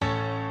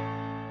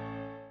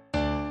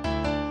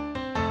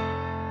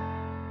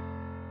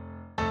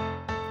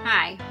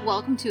Hi,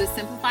 welcome to a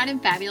Simplified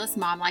and Fabulous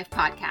Mom Life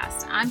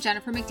podcast. I'm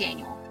Jennifer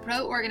McDaniel,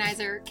 pro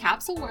organizer,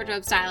 capsule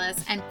wardrobe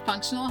stylist, and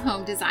functional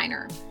home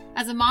designer.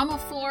 As a mom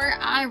of four,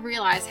 I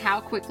realize how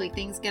quickly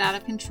things get out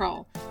of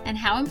control and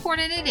how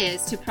important it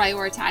is to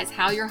prioritize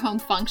how your home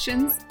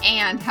functions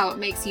and how it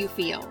makes you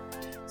feel.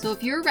 So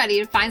if you're ready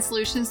to find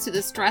solutions to the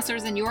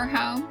stressors in your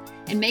home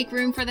and make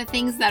room for the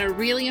things that are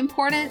really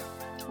important,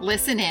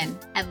 listen in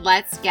and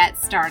let's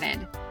get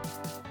started.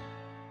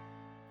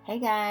 Hey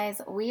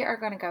guys, we are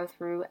going to go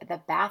through the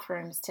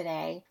bathrooms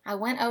today. I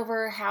went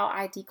over how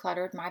I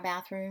decluttered my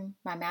bathroom,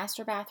 my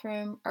master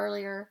bathroom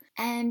earlier,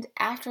 and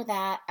after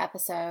that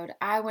episode,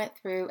 I went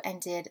through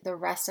and did the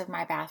rest of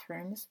my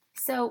bathrooms.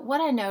 So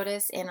what I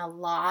notice in a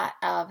lot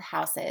of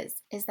houses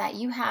is that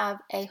you have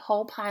a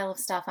whole pile of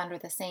stuff under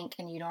the sink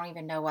and you don't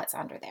even know what's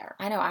under there.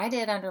 I know I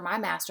did under my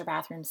master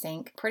bathroom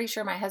sink. Pretty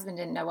sure my husband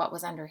didn't know what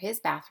was under his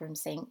bathroom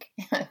sink.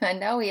 I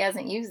know he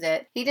hasn't used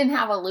it. He didn't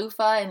have a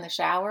loofah in the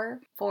shower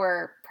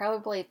for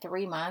probably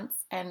 3 months,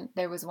 and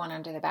there was one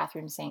under the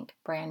bathroom sink,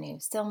 brand new,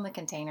 still in the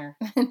container,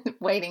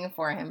 waiting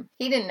for him.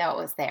 He didn't know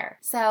it was there.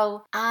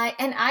 So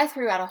I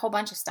threw out a whole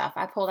bunch of stuff.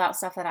 I pulled out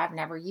stuff that I've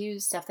never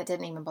used, stuff that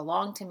didn't even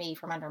belong to me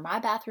from under my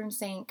bathroom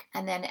sink.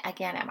 And then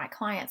again, at my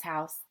client's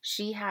house,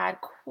 she had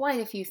quite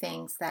a few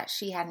things that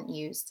she hadn't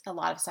used. A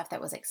lot of stuff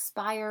that was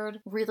expired,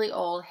 really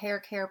old hair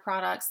care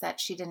products that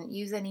she didn't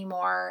use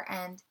anymore,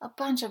 and a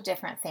bunch of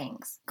different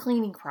things.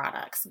 Cleaning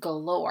products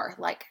galore.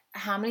 Like,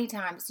 how many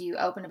times do you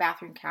open a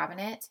bathroom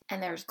cabinet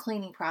and there's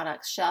cleaning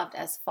products shoved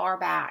as far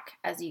back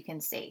as you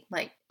can see?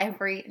 Like,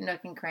 every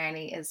nook and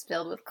cranny is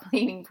filled with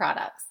cleaning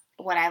products.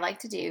 What I like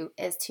to do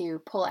is to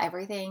pull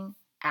everything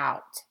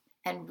out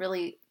and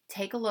really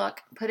take a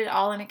look, put it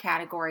all in a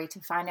category to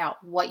find out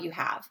what you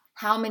have.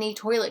 How many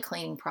toilet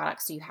cleaning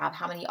products do you have?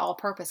 How many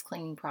all-purpose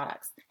cleaning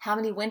products? How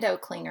many window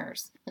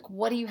cleaners? Like,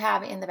 what do you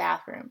have in the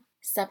bathroom?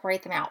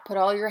 Separate them out. Put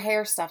all your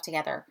hair stuff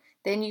together.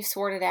 Then you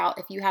sort it out.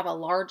 If you have a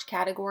large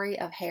category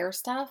of hair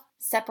stuff,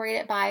 separate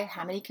it by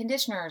how many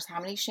conditioners,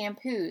 how many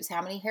shampoos,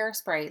 how many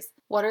hairsprays.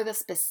 What are the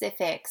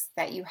specifics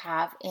that you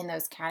have in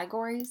those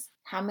categories?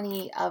 How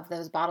many of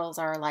those bottles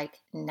are like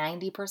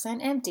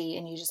 90% empty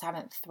and you just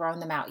haven't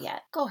thrown them out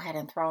yet? Go ahead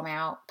and throw them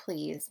out,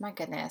 please. My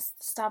goodness.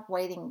 Stop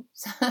waiting.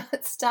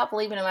 Stop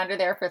leaving them under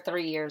there for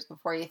 3 years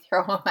before you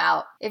throw them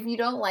out. If you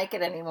don't like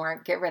it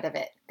anymore, get rid of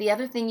it. The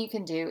other thing you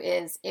can do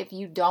is, if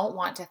you don't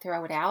want to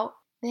throw it out,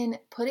 then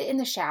put it in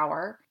the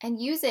shower and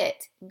use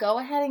it. Go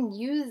ahead and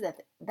use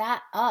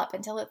that up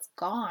until it's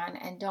gone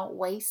and don't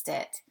waste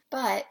it.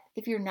 But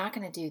if you're not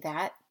going to do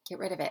that, get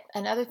rid of it.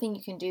 Another thing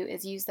you can do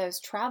is use those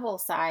travel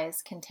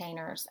size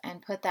containers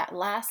and put that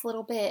last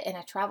little bit in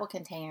a travel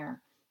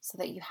container so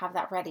that you have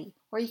that ready.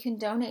 Or you can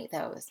donate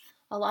those.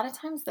 A lot of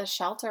times the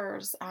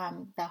shelters,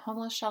 the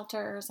homeless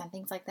shelters and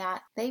things like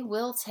that, they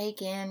will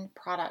take in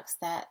products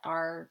that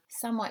are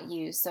somewhat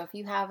used. So if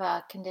you have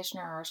a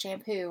conditioner or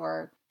shampoo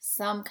or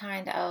some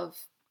kind of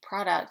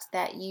product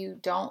that you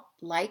don't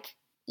like,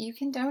 you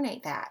can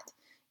donate that.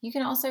 You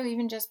can also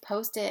even just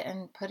post it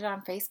and put it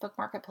on Facebook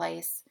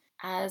Marketplace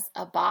as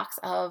a box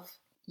of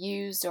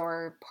used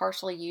or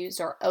partially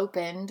used or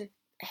opened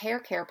hair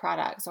care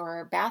products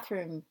or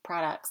bathroom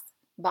products,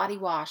 body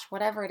wash,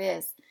 whatever it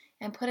is,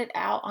 and put it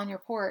out on your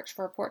porch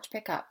for a porch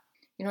pickup.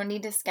 You don't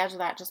need to schedule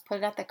that. Just put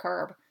it at the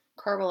curb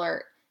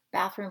alert,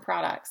 bathroom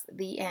products,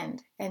 the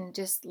end, and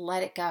just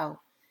let it go.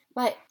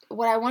 But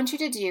what I want you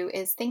to do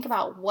is think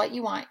about what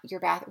you want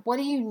what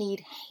do you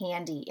need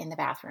handy in the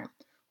bathroom?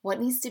 What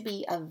needs to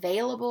be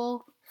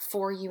available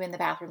for you in the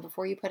bathroom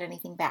before you put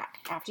anything back?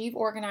 After you've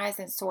organized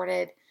and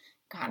sorted,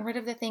 gotten rid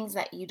of the things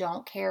that you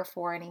don't care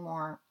for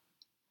anymore,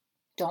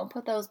 don't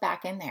put those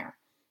back in there.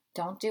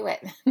 Don't do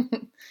it.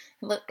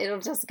 It'll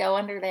just go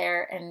under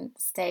there and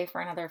stay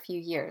for another few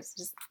years.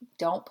 Just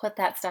don't put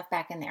that stuff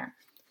back in there.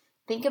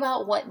 Think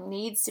about what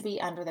needs to be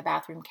under the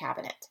bathroom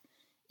cabinet.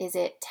 Is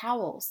it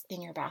towels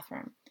in your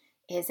bathroom?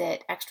 Is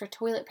it extra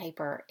toilet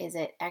paper? Is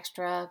it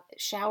extra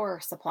shower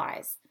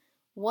supplies?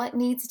 What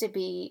needs to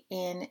be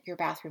in your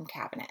bathroom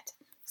cabinet?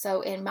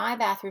 So in my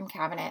bathroom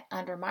cabinet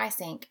under my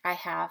sink, I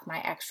have my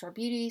extra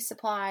beauty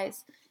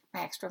supplies,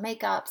 my extra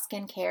makeup,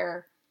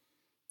 skincare,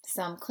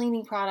 some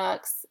cleaning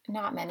products,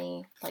 not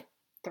many, like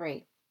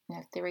 3.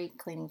 3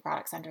 cleaning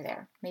products under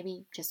there.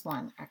 Maybe just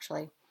 1,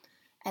 actually.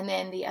 And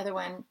then the other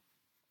one,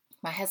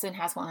 my husband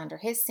has one under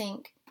his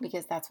sink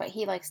because that's what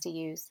he likes to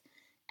use.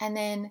 And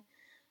then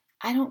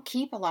I don't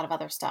keep a lot of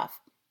other stuff.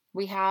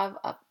 We have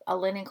a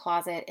linen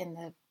closet in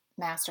the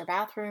master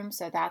bathroom,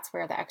 so that's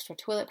where the extra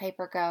toilet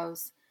paper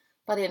goes.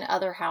 But in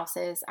other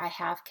houses, I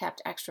have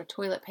kept extra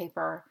toilet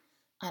paper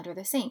under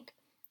the sink.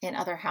 In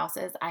other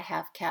houses, I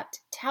have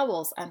kept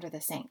towels under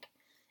the sink.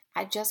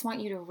 I just want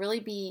you to really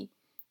be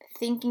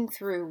thinking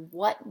through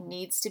what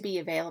needs to be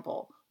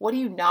available. What do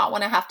you not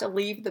want to have to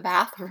leave the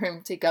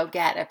bathroom to go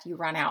get if you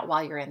run out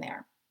while you're in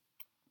there?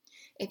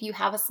 If you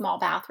have a small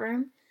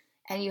bathroom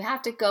and you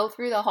have to go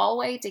through the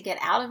hallway to get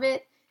out of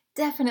it,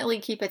 definitely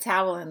keep a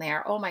towel in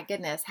there. Oh my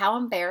goodness, how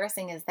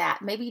embarrassing is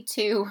that? Maybe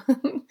 2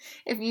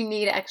 if you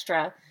need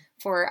extra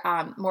for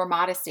more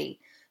modesty.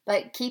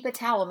 But keep a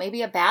towel,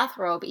 maybe a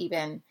bathrobe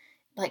even.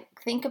 Like,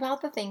 think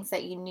about the things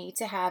that you need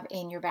to have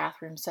in your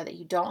bathroom so that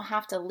you don't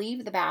have to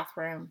leave the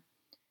bathroom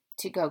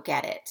to go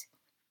get it.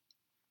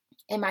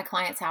 In my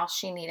client's house,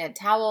 she needed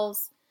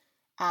towels,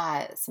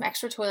 some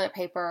extra toilet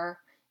paper,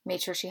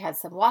 made sure she had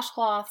some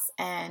washcloths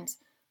and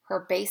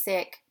her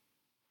basic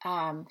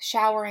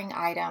showering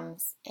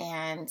items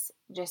and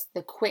just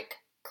the quick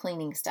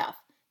cleaning stuff,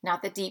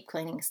 not the deep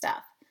cleaning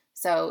stuff.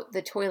 So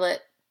the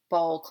toilet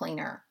bowl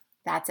cleaner,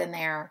 that's in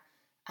there,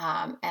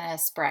 and a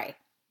spray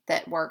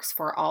that works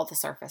for all the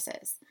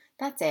surfaces.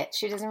 That's it.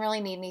 She doesn't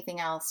really need anything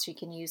else. She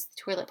can use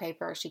toilet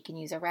paper. She can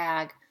use a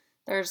rag.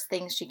 There's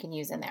things she can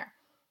use in there.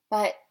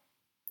 But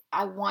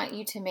I want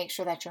you to make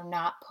sure that you're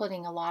not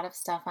putting a lot of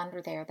stuff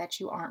under there that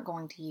you aren't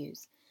going to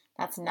use.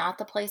 That's not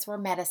the place where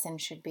medicine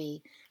should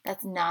be.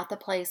 That's not the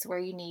place where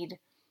you need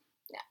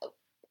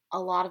a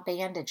lot of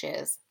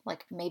bandages.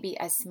 Like maybe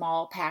a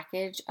small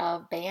package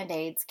of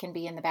Band-Aids can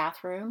be in the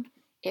bathroom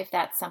if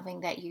that's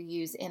something that you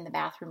use in the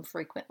bathroom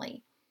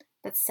frequently.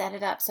 But set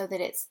it up so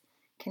that it's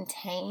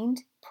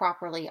contained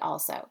properly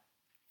also.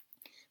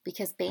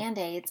 Because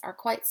Band-Aids are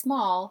quite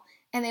small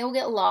and they will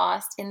get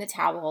lost in the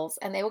towels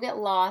and they will get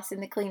lost in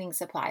the cleaning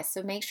supplies.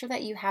 So make sure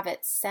that you have it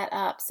set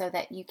up so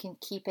that you can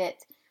keep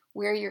it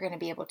where you're going to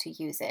be able to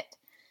use it.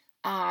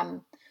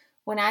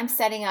 When I'm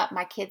setting up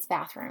my kids'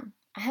 bathroom,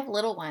 I have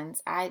little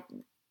ones.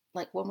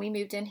 Like when we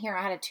moved in here,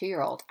 I had a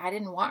 2-year-old. I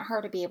didn't want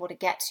her to be able to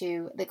get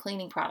to the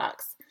cleaning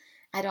products.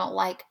 I don't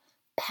like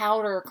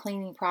powder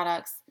cleaning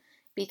products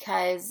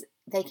because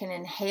they can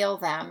inhale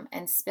them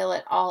and spill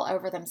it all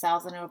over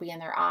themselves and it'll be in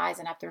their eyes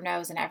and up their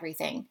nose and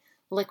everything.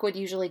 Liquid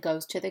usually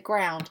goes to the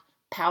ground.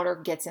 Powder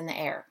gets in the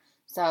air.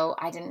 So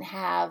I didn't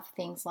have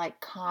things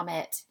like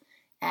Comet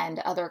and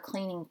other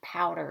cleaning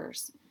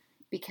powders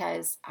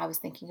because I was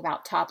thinking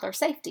about toddler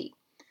safety.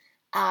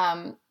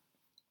 So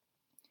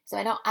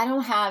I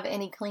don't have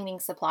any cleaning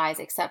supplies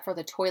except for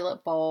the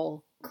toilet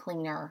bowl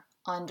cleaner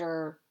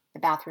under the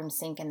bathroom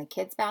sink in the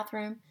kids'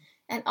 bathroom.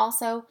 And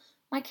also,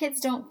 my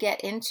kids don't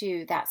get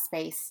into that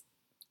space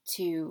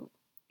to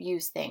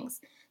use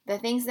things. The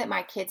things that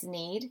my kids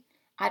need,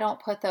 I don't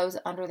put those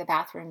under the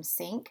bathroom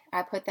sink.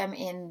 I put them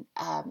in,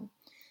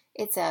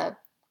 it's a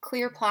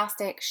clear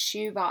plastic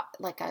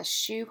like a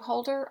shoe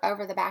holder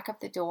over the back of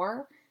the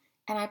door.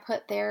 And I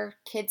put their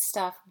kids'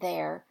 stuff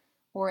there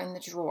or in the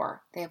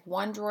drawer. They have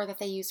one drawer that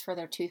they use for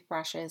their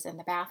toothbrushes in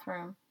the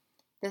bathroom.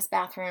 This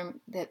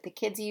bathroom that the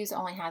kids use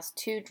only has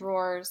 2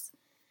 drawers.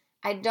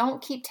 I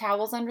don't keep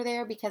towels under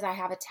there because I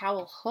have a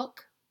towel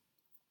hook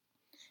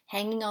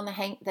hanging on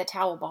the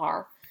towel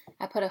bar.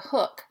 I put a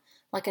hook,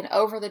 like an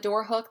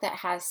over-the-door hook that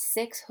has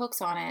 6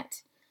 hooks on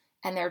it,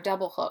 and they're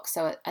double hooks,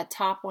 so a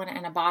top one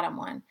and a bottom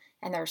one.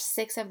 And there's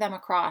 6 of them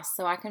across,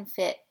 so I can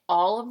fit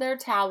all of their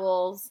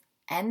towels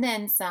and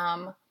then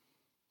some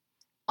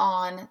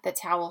on the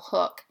towel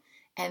hook.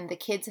 And the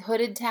kids'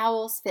 hooded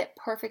towels fit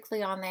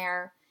perfectly on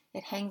there.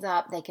 It hangs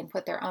up. They can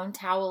put their own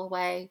towel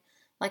away.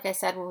 Like I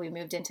said, when we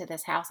moved into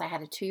this house, I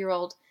had a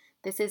 2-year-old.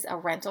 This is a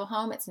rental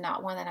home. It's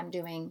not one that I'm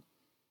doing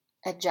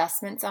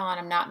adjustments on.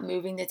 I'm not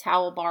moving the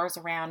towel bars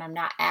around. I'm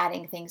not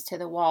adding things to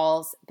the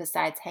walls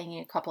besides hanging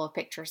a couple of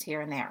pictures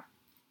here and there.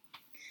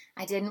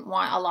 I didn't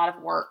want a lot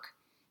of work,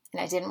 and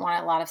I didn't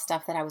want a lot of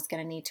stuff that I was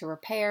going to need to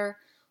repair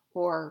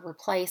or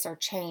replace or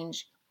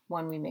change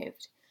when we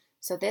moved.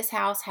 So this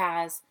house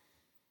has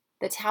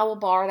the towel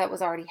bar that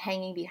was already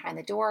hanging behind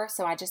the door.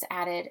 So I just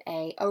added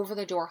a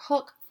over-the-door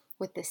hook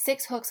with the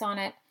 6 hooks on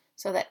it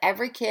so that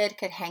every kid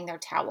could hang their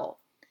towel.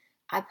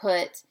 I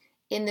put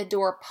in the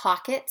door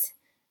pocket,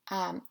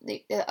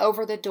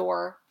 over the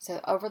door,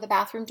 so over the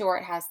bathroom door,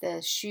 it has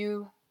the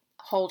shoe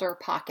holder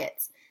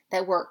pockets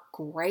that work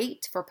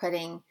great for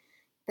putting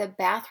the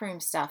bathroom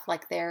stuff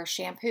like their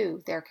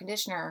shampoo, their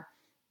conditioner,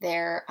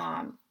 their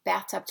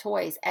bathtub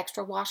toys,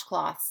 extra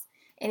washcloths,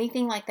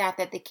 anything like that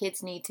that the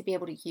kids need to be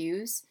able to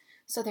use.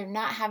 So they're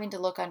not having to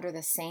look under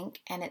the sink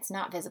and it's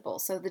not visible.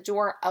 So the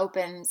door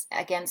opens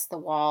against the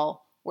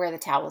wall where the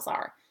towels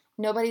are.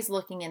 Nobody's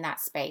looking in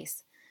that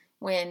space.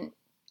 When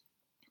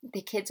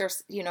the kids are,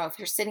 if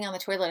you're sitting on the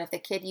toilet, if the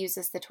kid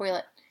uses the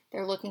toilet,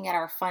 they're looking at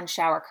our fun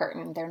shower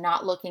curtain. They're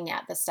not looking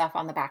at the stuff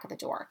on the back of the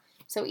door.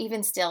 So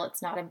even still,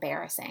 it's not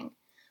embarrassing.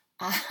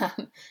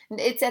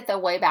 It's at the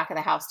way back of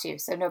the house too.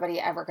 So nobody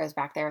ever goes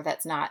back there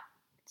that's not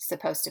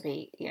supposed to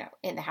be,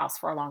 in the house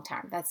for a long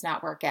time. That's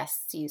not where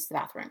guests use the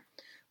bathroom.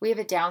 We have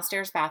a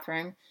downstairs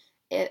bathroom,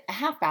 a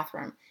half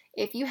bathroom.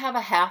 If you have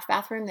a half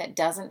bathroom that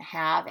doesn't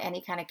have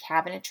any kind of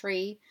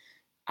cabinetry,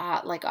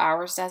 like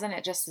ours doesn't,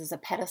 it just is a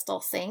pedestal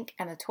sink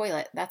and a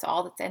toilet. That's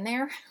all that's in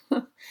there.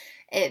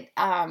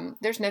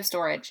 There's no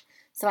storage.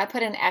 So I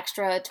put an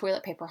extra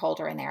toilet paper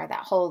holder in there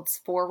that holds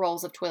 4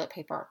 rolls of toilet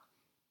paper.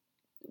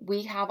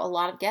 We have a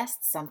lot of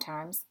guests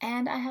sometimes,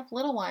 and I have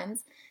little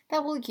ones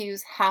that will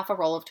use half a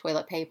roll of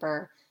toilet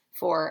paper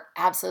for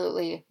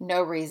absolutely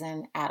no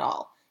reason at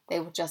all. They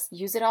will just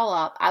use it all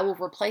up. I will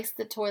replace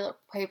the toilet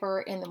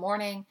paper in the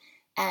morning,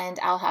 and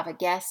I'll have a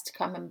guest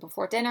come in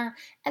before dinner,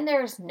 and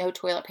there's no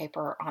toilet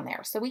paper on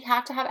there. So we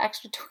have to have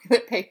extra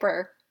toilet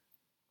paper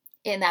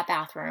in that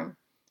bathroom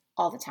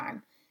all the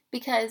time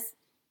because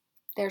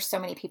there's so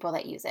many people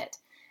that use it.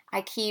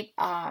 I keep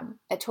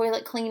a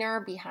toilet cleaner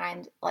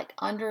behind, like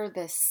under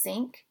the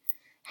sink,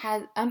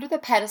 under the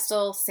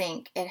pedestal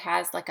sink, it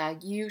has like a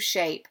U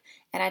shape,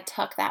 and I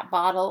tuck that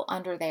bottle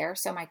under there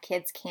so my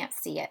kids can't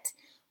see it.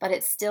 But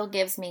it still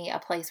gives me a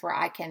place where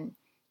I can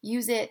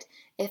use it.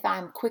 If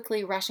I'm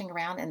quickly rushing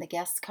around and the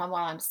guests come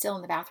while I'm still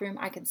in the bathroom,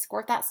 I can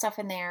squirt that stuff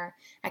in there.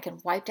 I can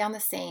wipe down the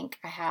sink.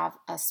 I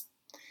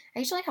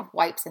usually have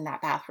wipes in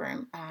that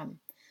bathroom,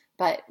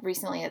 but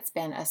recently it's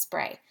been a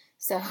spray.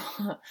 So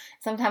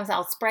sometimes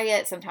I'll spray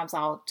it, sometimes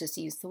I'll just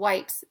use the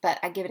wipes, but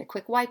I give it a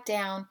quick wipe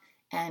down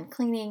and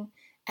cleaning,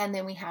 and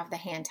then we have the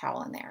hand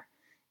towel in there.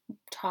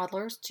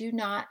 Toddlers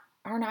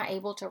are not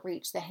able to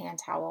reach the hand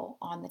towel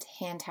on the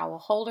hand towel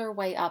holder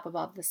way up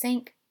above the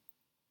sink.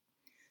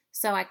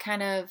 So I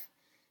kind of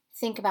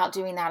think about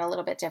doing that a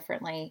little bit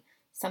differently.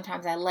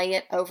 Sometimes I lay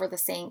it over the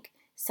sink.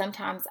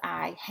 Sometimes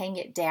I hang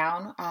it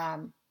down.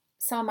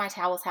 Some of my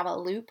towels have a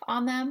loop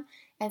on them,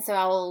 and so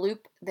I will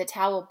loop the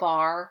towel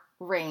bar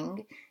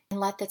ring and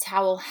let the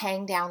towel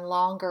hang down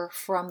longer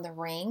from the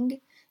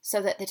ring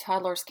so that the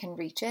toddlers can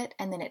reach it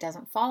and then it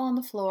doesn't fall on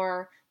the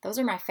floor. Those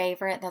are my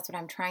favorite. That's what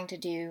I'm trying to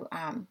do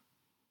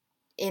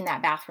in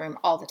that bathroom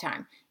all the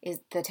time,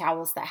 is the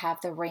towels that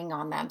have the ring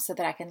on them so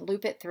that I can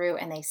loop it through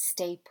and they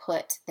stay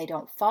put. They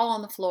don't fall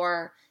on the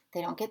floor.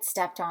 They don't get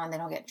stepped on. They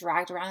don't get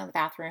dragged around in the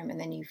bathroom. And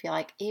then you feel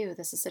like, ew,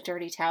 this is a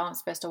dirty towel. I'm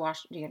supposed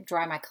to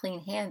dry my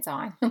clean hands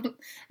on.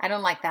 I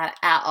don't like that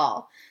at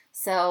all.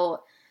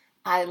 So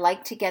I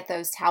like to get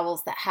those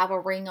towels that have a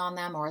ring on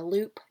them or a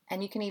loop.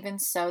 And you can even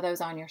sew those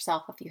on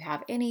yourself if you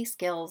have any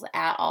skills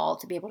at all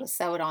to be able to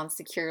sew it on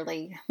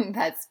securely.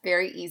 That's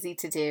very easy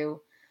to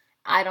do.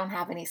 I don't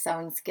have any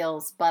sewing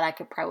skills, but I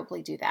could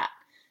probably do that.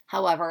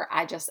 However,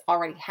 I just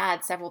already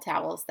had several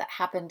towels that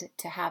happened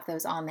to have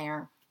those on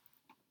there.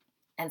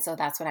 And so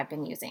that's what I've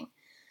been using.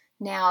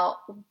 Now,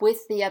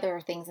 with the other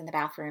things in the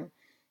bathroom,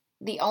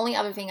 the only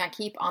other thing I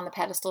keep on the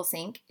pedestal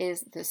sink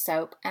is the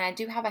soap. And I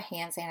do have a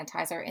hand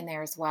sanitizer in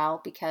there as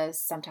well, because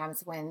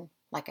sometimes when,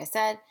 like I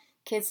said,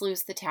 kids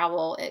lose the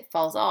towel, it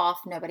falls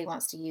off. Nobody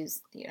wants to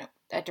use,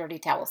 a dirty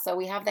towel. So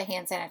we have the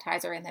hand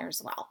sanitizer in there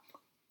as well.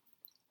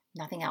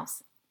 Nothing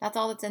else. That's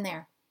all that's in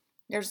there.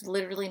 There's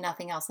literally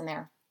nothing else in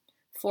there.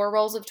 4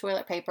 rolls of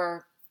toilet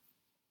paper,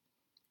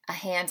 a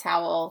hand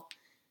towel,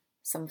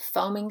 some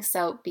foaming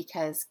soap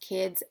because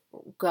kids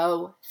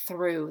go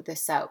through the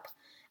soap.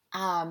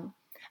 I'm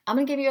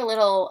going to give you a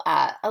little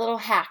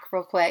hack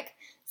real quick.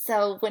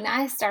 So when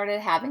I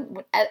started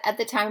at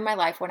the time of my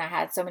life when I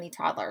had so many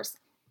toddlers,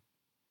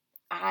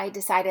 I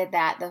decided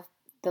that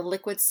the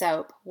liquid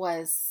soap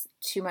was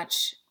too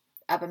much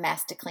of a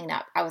mess to clean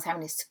up. I was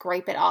having to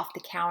scrape it off the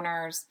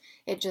counters.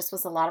 It just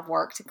was a lot of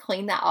work to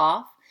clean that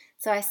off.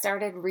 So I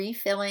started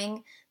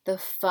refilling the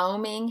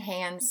foaming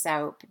hand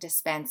soap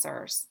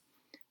dispensers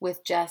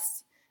with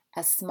just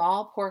a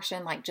small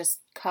portion, like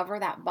just cover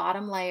that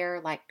bottom layer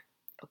like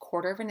a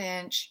 1/4 of an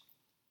inch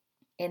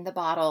in the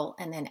bottle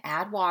and then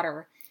add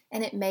water,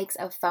 and it makes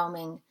a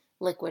foaming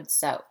liquid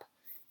soap.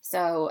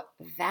 So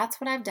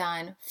that's what I've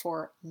done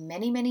for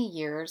many, many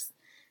years.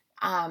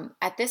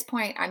 At this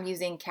point, I'm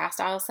using cast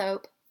iron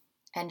soap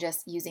and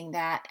just using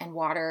that and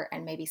water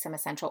and maybe some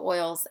essential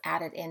oils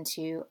added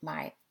into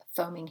my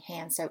foaming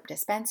hand soap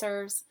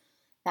dispensers.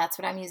 That's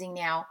what I'm using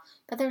now.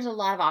 But there's a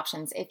lot of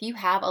options. If you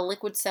have a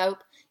liquid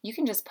soap, you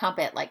can just pump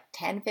it like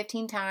 10,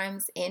 15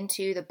 times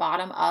into the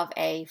bottom of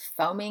a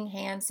foaming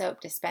hand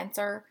soap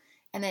dispenser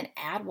and then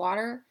add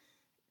water.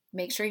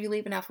 Make sure you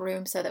leave enough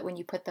room so that when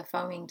you put the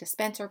foaming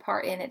dispenser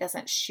part in, it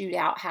doesn't shoot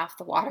out half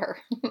the water.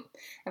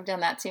 I've done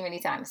that too many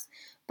times.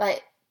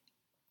 But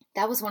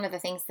that was one of the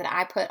things that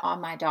I put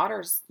on my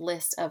daughter's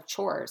list of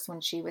chores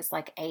when she was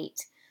like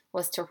 8,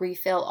 was to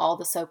refill all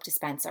the soap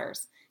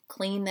dispensers,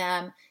 clean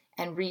them,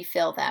 and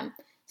refill them.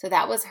 So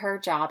that was her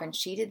job, and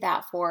she did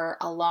that for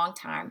a long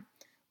time.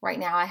 Right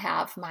now I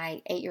have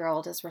my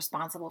 8-year-old is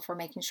responsible for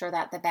making sure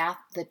that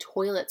the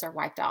toilets are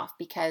wiped off,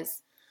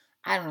 because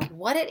I don't know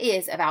what it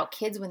is about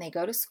kids when they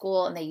go to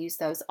school and they use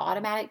those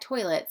automatic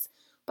toilets,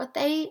 but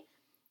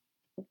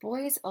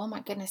boys, oh my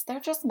goodness, they're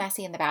just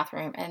messy in the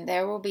bathroom, and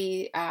there will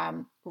be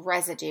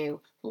residue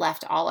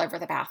left all over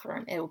the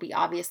bathroom. It will be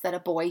obvious that a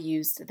boy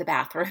used the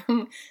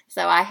bathroom.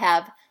 So I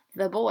have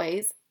the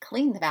boys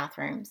clean the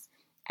bathrooms.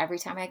 Every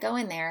time I go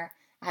in there,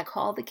 I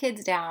call the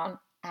kids down,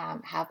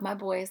 have my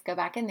boys go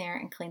back in there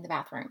and clean the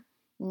bathroom.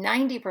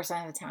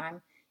 90% of the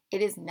time,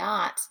 it is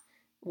not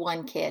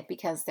one kid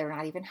because they're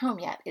not even home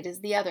yet. It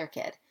is the other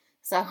kid.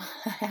 So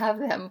I have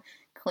them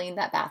clean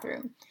that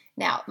bathroom.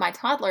 Now, my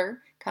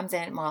toddler comes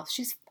in, well,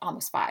 she's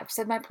almost 5,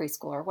 so my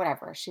preschooler,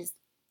 whatever. She's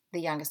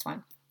the youngest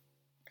one.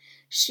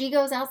 She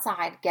goes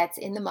outside, gets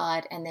in the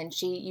mud, and then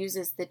she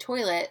uses the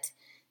toilet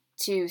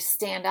to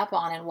stand up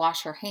on and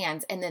wash her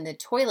hands, and then the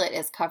toilet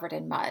is covered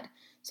in mud.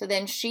 So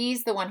then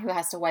she's the one who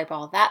has to wipe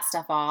all that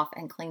stuff off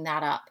and clean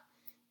that up.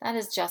 That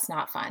is just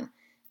not fun.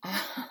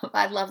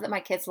 I love that my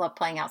kids love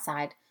playing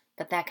outside,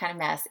 but that kind of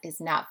mess is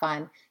not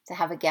fun to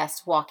have a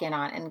guest walk in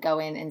on and go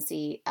in and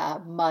see a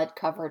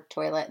mud-covered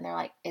toilet. And they're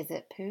like, is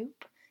it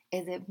poop?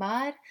 Is it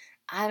mud?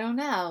 I don't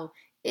know.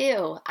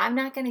 Ew, I'm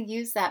not going to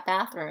use that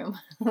bathroom.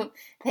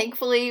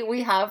 Thankfully,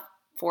 we have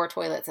 4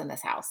 toilets in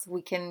this house.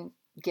 We can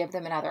give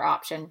them another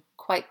option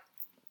quite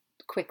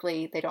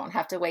quickly. They don't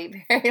have to wait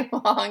very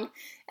long,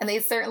 and they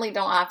certainly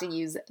don't have to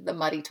use the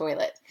muddy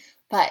toilet.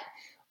 But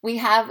I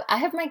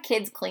have my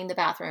kids clean the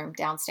bathroom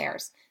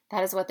downstairs.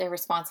 That is what they're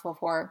responsible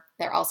for.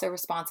 They're also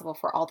responsible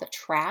for all the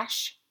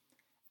trash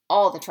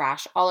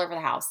all over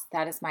the house.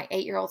 That is my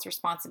 8-year-old's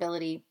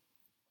responsibility.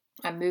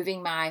 I'm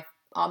moving my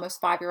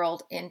almost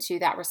 5-year-old into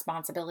that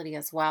responsibility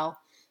as well.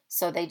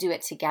 So they do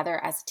it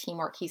together as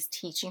teamwork. He's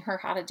teaching her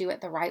how to do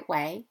it the right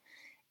way,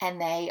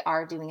 and they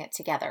are doing it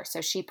together.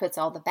 So she puts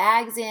all the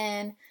bags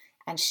in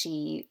and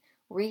she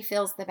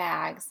refills the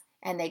bags,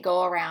 and they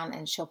go around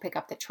and she'll pick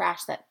up the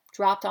trash that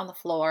dropped on the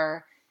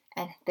floor,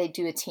 and they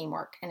do a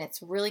teamwork, and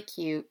it's really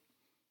cute.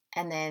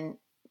 And then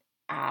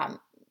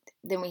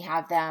we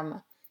have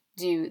them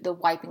do the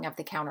wiping of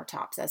the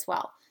countertops as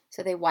well.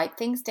 So they wipe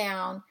things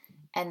down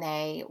and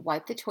they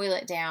wipe the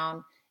toilet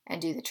down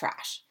and do the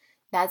trash.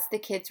 That's the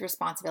kids'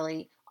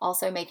 responsibility.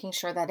 Also making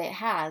sure that it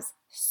has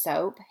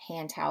soap,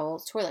 hand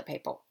towels, toilet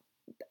paper.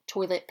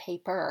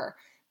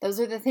 Those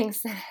are the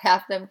things that I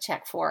have them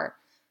check for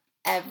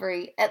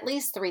at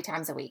least 3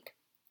 times a week,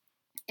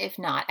 if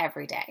not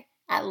every day.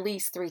 At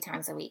least 3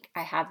 times a week,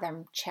 I have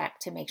them check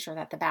to make sure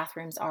that the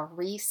bathrooms are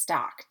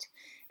restocked.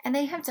 And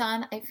they have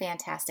done a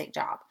fantastic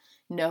job.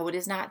 No, it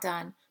is not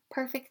done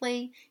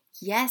perfectly.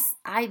 Yes,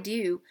 I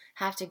do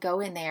have to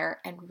go in there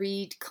and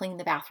clean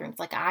the bathrooms.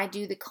 Like, I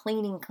do the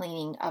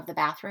cleaning of the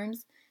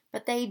bathrooms,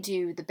 but they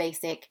do the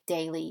basic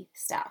daily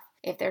stuff.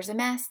 If there's a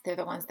mess, they're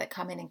the ones that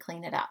come in and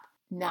clean it up,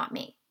 not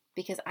me,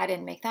 because I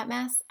didn't make that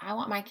mess. I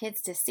want my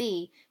kids to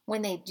see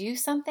when they do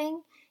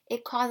something,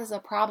 it causes a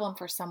problem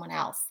for someone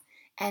else.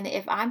 And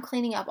if I'm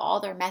cleaning up all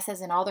their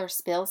messes and all their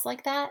spills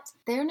like that,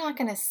 they're not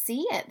going to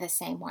see it the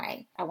same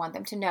way. I want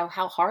them to know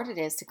how hard it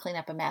is to clean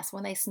up a mess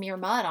when they smear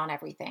mud on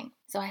everything.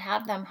 So I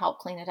have them help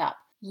clean it up.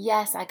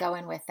 Yes, I go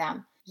in with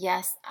them.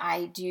 Yes,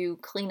 I do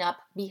clean up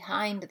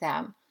behind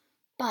them.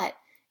 But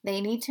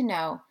they need to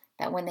know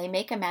that when they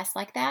make a mess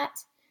like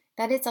that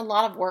it's a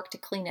lot of work to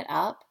clean it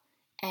up,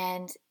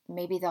 and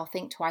maybe they'll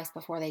think twice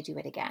before they do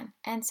it again.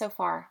 And so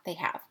far, they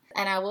have.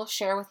 And I will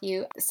share with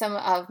you some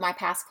of my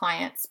past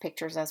clients'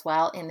 pictures as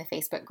well in the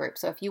Facebook group.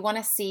 So if you want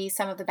to see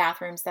some of the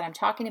bathrooms that I'm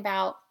talking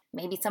about,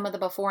 maybe some of the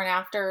before and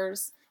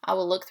afters, I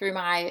will look through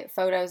my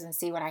photos and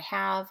see what I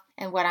have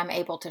and what I'm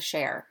able to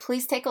share.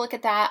 Please take a look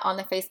at that on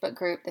the Facebook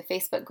group. The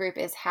Facebook group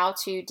is How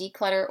to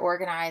Declutter,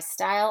 Organize,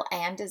 Style,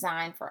 and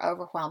Design for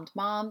Overwhelmed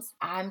Moms.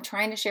 I'm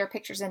trying to share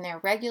pictures in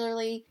there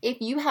regularly. If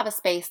you have a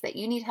space that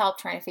you need help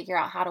trying to figure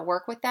out how to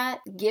work with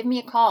that, give me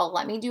a call.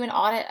 Let me do an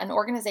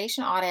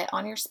organization audit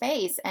on your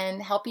space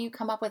and help you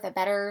come up with a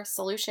better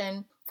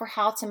solution for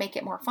how to make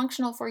it more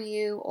functional for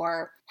you,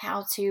 or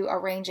how to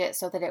arrange it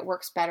so that it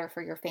works better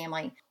for your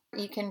family.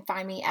 You can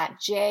find me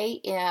at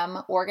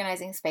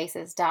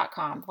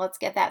jmorganizingspaces.com. Let's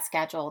get that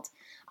scheduled.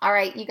 All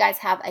right, you guys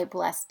have a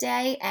blessed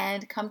day,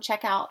 and come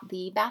check out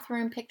the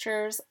bathroom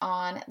pictures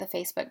on the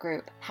Facebook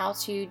group, How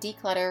to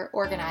Declutter,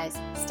 Organize,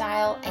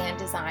 Style, and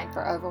Design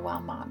for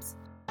Overwhelmed Moms.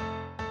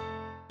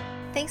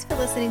 Thanks for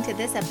listening to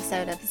this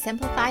episode of the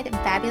Simplified and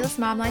Fabulous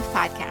Mom Life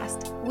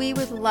podcast. We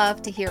would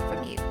love to hear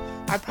from you.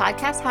 Our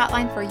podcast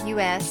hotline for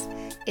US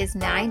is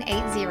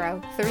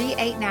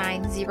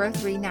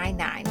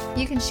 980-389-0399.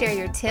 You can share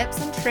your tips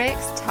and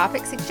tricks,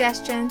 topic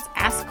suggestions,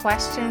 ask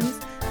questions,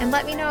 and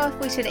let me know if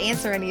we should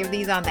answer any of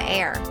these on the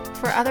air.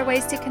 For other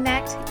ways to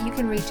connect, you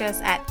can reach us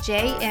at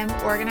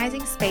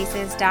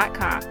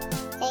jmorganizingspaces.com.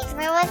 Thanks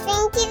for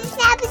listening to this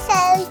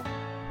episode.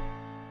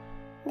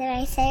 Did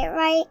I say it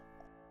right?